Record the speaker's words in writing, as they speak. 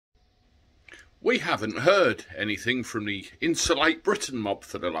We haven't heard anything from the Insulate Britain mob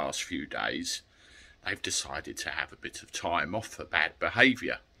for the last few days. They've decided to have a bit of time off for bad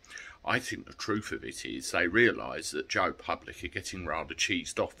behaviour. I think the truth of it is they realise that Joe Public are getting rather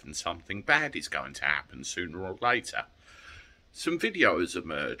cheesed off and something bad is going to happen sooner or later. Some video has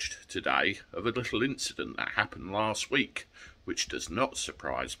emerged today of a little incident that happened last week, which does not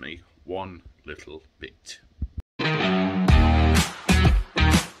surprise me one little bit.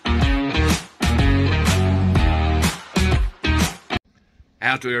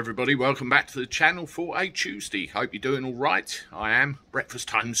 How do everybody? Welcome back to the channel for a Tuesday. Hope you're doing all right. I am. Breakfast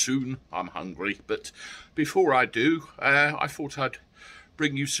time soon. I'm hungry. But before I do, I thought I'd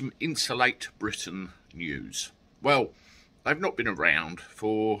bring you some Insulate Britain news. Well, they've not been around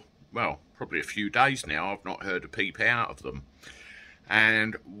for, well, probably a few days now. I've not heard a peep out of them.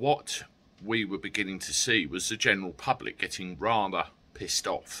 And what we were beginning to see was the general public getting rather pissed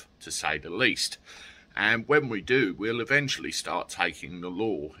off, to say the least. And when we do, we'll eventually start taking the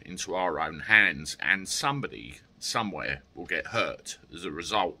law into our own hands, and somebody, somewhere, will get hurt as a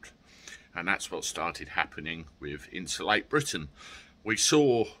result. And that's what started happening with Insulate Britain. We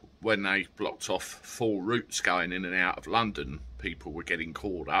saw when they blocked off 4 routes going in and out of London, people were getting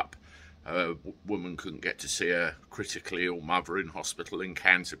caught up. A woman couldn't get to see her critically ill mother in hospital in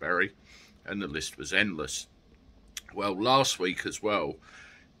Canterbury, and the list was endless. Well, last week as well,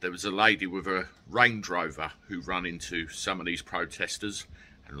 there was a lady with a Range Rover who ran into some of these protesters,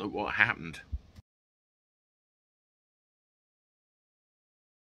 and look what happened.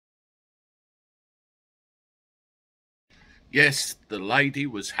 Yes, the lady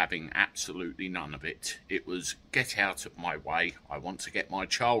was having absolutely none of it. It was, get out of my way, I want to get my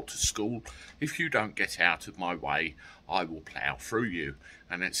child to school. If you don't get out of my way, I will plough through you.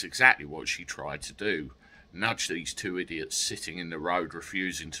 And that's exactly what she tried to do. Nudge these 2 idiots sitting in the road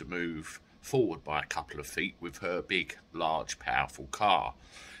refusing to move forward by a couple of feet with her big, large, powerful car.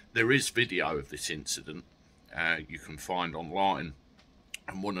 There is video of this incident you can find online,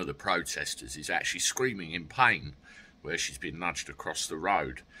 and one of the protesters is actually screaming in pain where she's been nudged across the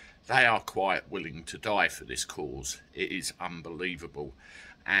road. They are quite willing to die for this cause. It is unbelievable,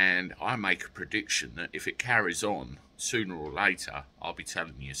 and I make a prediction that if it carries on, sooner or later I'll be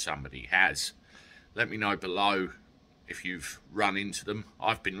telling you somebody has. Let me know below if you've run into them.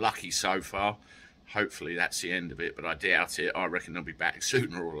 I've been lucky so far. Hopefully that's the end of it, but I doubt it. I reckon they'll be back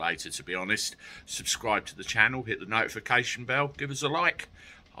sooner or later, to be honest. Subscribe to the channel, hit the notification bell, give us a like.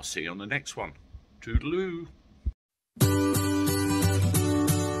 I'll see you on the next one. Toodaloo.